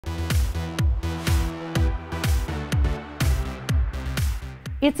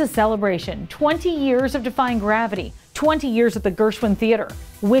It's a celebration. 20 years of defying gravity, 20 years at the Gershwin Theater.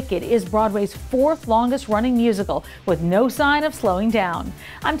 Wicked is Broadway's 4th longest running musical with no sign of slowing down.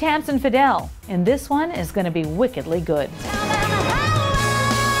 I'm Tamsen Fadal, and this one is going to be wickedly good.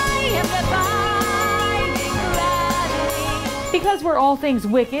 Because we're all things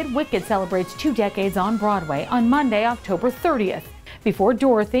Wicked, Wicked celebrates 2 decades on Broadway on Monday, October 30th. Before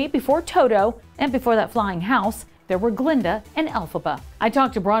Dorothy, before Toto, and before that flying house, there were Glinda and Elphaba. I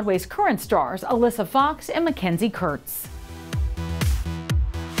talked to Broadway's current stars, Alyssa Fox and McKenzie Kurtz.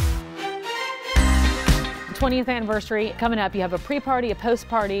 20th anniversary coming up. You have a pre-party, a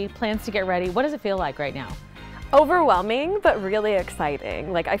post-party, plans to get ready. What does it feel like right now? Overwhelming, but really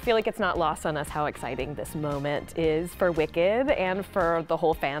exciting. Like, I feel like it's not lost on us how exciting this moment is for Wicked and for the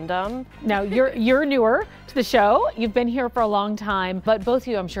whole fandom. Now, you're newer to the show. You've been here for a long time, but both of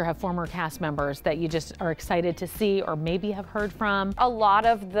you, I'm sure, have former cast members that you just are excited to see or maybe have heard from. A lot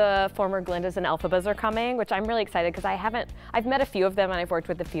of the former Glindas and Elphabas are coming, which I'm really excited because I've met a few of them and I've worked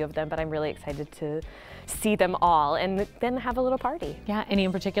with a few of them, but I'm really excited to see them all and then have a little party. Yeah, any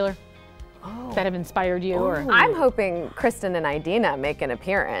in particular? That have inspired you? Or I'm hoping Kristen and Idina make an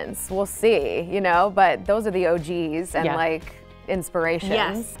appearance. We'll see, you know, but those are the OGs and like inspirations.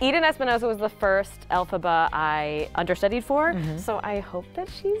 Yes. Eden Espinosa was the first Elphaba I understudied for, so I hope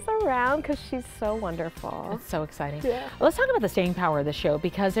that she's around because she's so wonderful. It's so exciting. Yeah. Well, let's talk about the staying power of the show,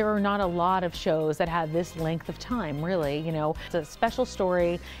 because there are not a lot of shows that have this length of time, really. You know, it's a special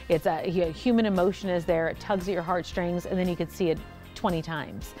story. It's a human emotion is there. It tugs at your heartstrings, and then you could see it 20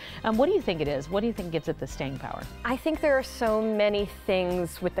 times. What do you think it is? What do you think gives it the staying power? I think there are so many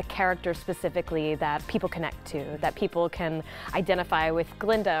things with the character specifically that people connect to, that people can identify with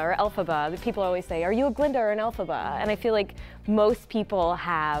Glinda or Elphaba. People always say, are you a Glinda or an Elphaba? And I feel like most people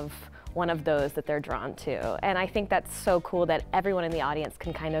have one of those that they're drawn to. And I think that's so cool that everyone in the audience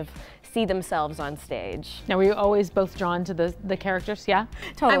can kind of see themselves on stage. Now, were you always both drawn to the characters? Yeah?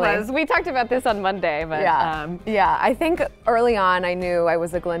 Totally. I was. We talked about this on Monday, but yeah, I think early on I knew I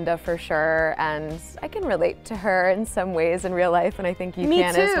was a Glinda for sure, and I can relate to her in some ways in real life, and I think you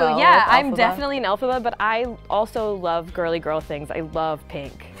can as well. Yeah, I'm definitely an Elphaba, but I also love girly girl things. I love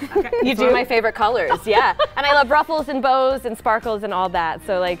pink. Okay. It's one of my favorite colors, yeah. And I love ruffles and bows and sparkles and all that,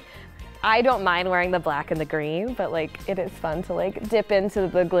 so like, I don't mind wearing the black and the green, but like it is fun to like dip into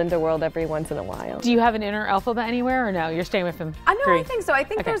the Glinda world every once in a while. Do you have an inner Elphaba anywhere, or no? You're staying with him? No, I think so. I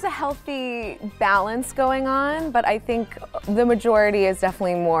think there's a healthy balance going on, but I think the majority is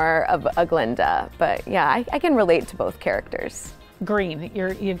definitely more of a Glinda. But yeah, I can relate to both characters. Green.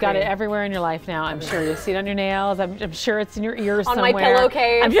 You've got it everywhere in your life now. I'm sure you see it on your nails. I'm sure it's in your ears on somewhere. My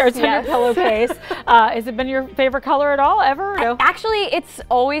pillowcase. I'm sure it's on your pillowcase. Has it been your favorite color at all, ever? No? Actually, it's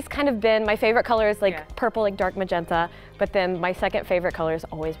always kind of been, my favorite color is like purple, like dark magenta, but then my second favorite color has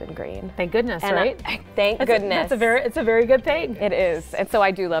always been green. Thank goodness, and right? Thank goodness. It's a very good thing. It is, and so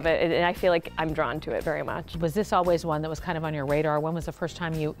I do love it, and I feel like I'm drawn to it very much. Was this always one that was kind of on your radar? When was the first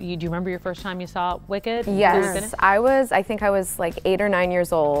time do you remember your first time you saw Wicked? Yes, I think I was like 8 or 9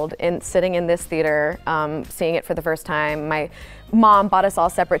 years old, sitting in this theater, seeing it for the first time. My mom bought us all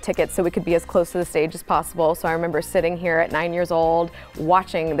separate tickets so we could be as close to the stage as possible. So I remember sitting here at 9 years old,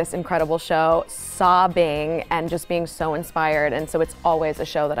 watching this incredible show, sobbing, and just being so inspired. And so it's always a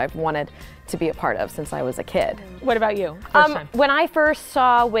show that I've wanted to be a part of since I was a kid. What about you? First time? When I first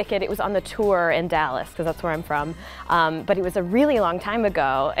saw Wicked, it was on the tour in Dallas, because that's where I'm from. But it was a really long time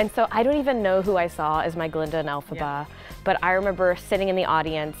ago. And so I don't even know who I saw as my Glinda and Elphaba. But I remember sitting in the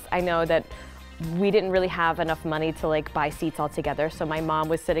audience. I know that we didn't really have enough money to like buy seats all together, so my mom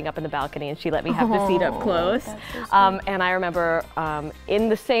was sitting up in the balcony and she let me have the seat up close. And I remember in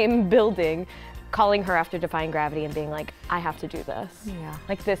the same building calling her after Defying Gravity and being like, I have to do this. Yeah.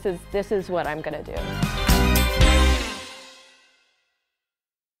 Like this is what I'm gonna do.